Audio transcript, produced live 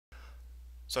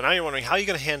So now you're wondering how you're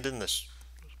going to hand in this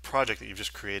project that you've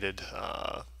just created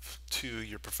to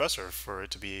your professor for it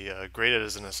to be graded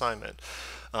as an assignment.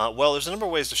 Well, there's a number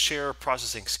of ways to share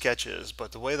processing sketches,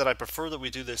 but the way that I prefer that we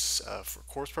do this for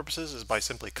course purposes is by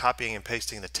simply copying and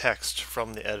pasting the text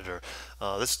from the editor.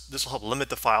 This will help limit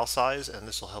the file size, and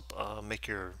this will help make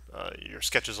your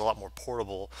sketches a lot more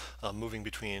portable, moving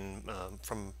between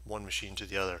from one machine to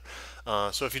the other.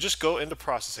 So if you just go into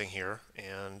processing here,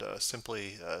 and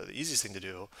simply the easiest thing to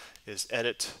do is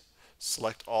edit,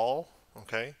 select all.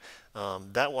 Okay,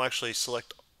 that will actually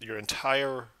select your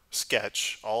entire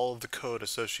sketch, all of the code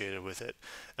associated with it.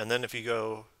 And then if you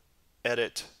go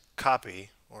edit, copy,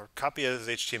 or copy as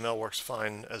HTML works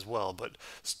fine as well, but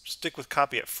stick with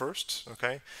copy at first.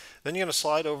 Okay, then you're going to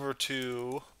slide over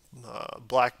to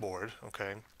Blackboard.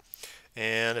 Okay,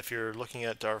 and if you're looking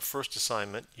at our first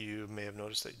assignment, you may have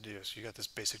noticed that you got this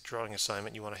basic drawing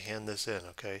assignment. You want to hand this in.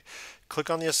 Okay, click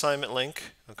on the assignment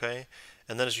link. Okay,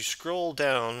 and then as you scroll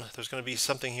down, there's going to be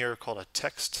something here called a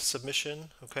text submission.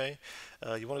 Okay,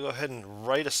 you want to go ahead and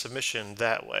write a submission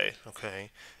that way. Okay,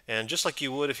 and just like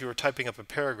you would if you were typing up a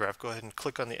paragraph, go ahead and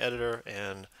click on the editor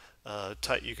and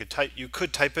you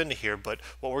could type into here, but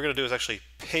what we're going to do is actually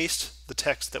paste the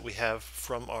text that we have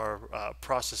from our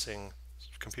processing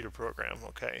computer program.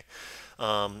 Okay,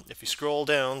 if you scroll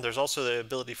down, there's also the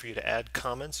ability for you to add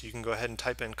comments. You can go ahead and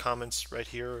type in comments right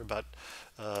here about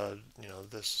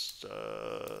this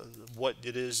what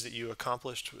it is that you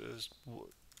accomplished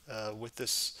with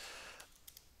this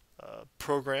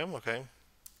program. Okay,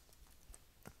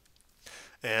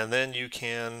 and then you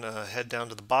can head down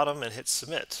to the bottom and hit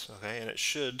submit. Okay, and it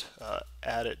should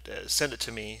send it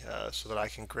to me so that I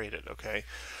can grade it. Okay.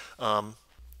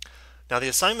 Now the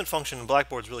assignment function in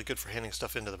Blackboard is really good for handing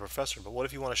stuff into the professor, but what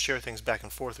if you want to share things back and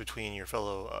forth between your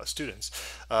fellow students?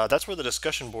 That's where the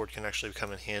discussion board can actually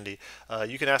come in handy.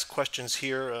 You can ask questions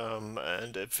here,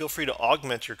 and feel free to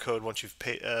augment your code once you've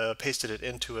pasted it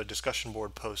into a discussion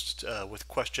board post with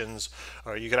questions,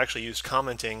 or you could actually use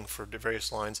commenting for the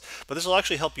various lines, but this will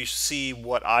actually help you see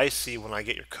what I see when I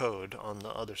get your code on the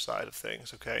other side of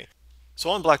things. Okay. So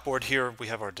on Blackboard here, we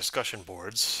have our discussion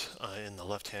boards in the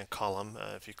left-hand column.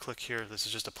 If you click here, this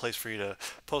is just a place for you to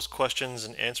post questions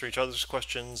and answer each other's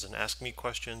questions and ask me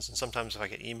questions. And sometimes if I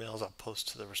get emails, I'll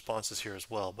post the responses here as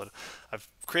well. But I've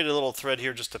created a little thread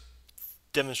here just to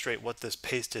demonstrate what this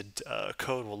pasted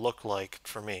code will look like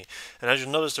for me. And as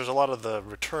you'll notice, there's a lot of the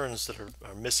returns that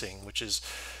are missing, which is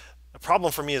a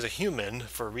problem for me as a human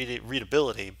for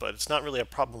readability, but it's not really a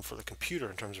problem for the computer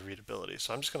in terms of readability.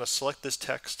 So I'm just going to select this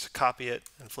text, copy it,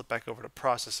 and flip back over to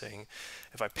processing.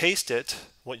 If I paste it,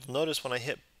 what you'll notice when I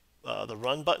hit the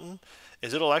run button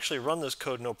is it'll actually run this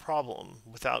code no problem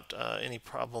without any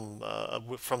problem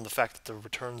from the fact that the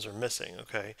returns are missing.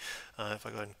 Okay, if I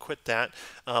go ahead and quit that,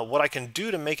 what I can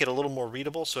do to make it a little more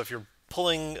readable, so if you're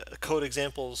pulling code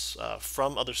examples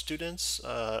from other students,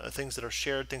 things that are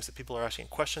shared, things that people are asking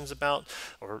questions about,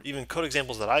 or even code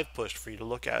examples that I've pushed for you to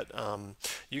look at.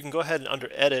 You can go ahead and under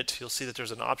Edit, you'll see that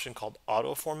there's an option called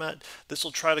Auto Format. This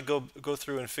will try to go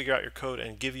through and figure out your code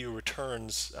and give you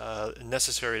returns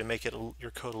necessary to make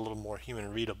your code a little more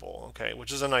human readable. Okay,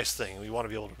 which is a nice thing. We want to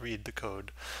be able to read the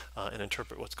code and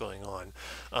interpret what's going on.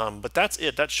 But that's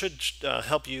it. That should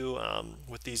help you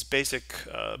with these basic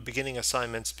beginning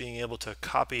assignments, being able to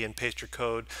copy and paste your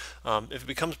code. If it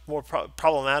becomes more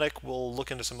problematic, we'll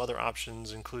look into some other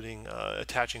options, including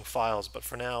attaching files. But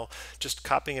for now, just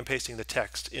copying and pasting the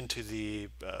text into the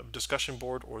discussion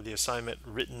board or the assignment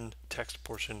written text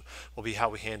portion will be how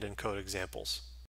we hand in code examples.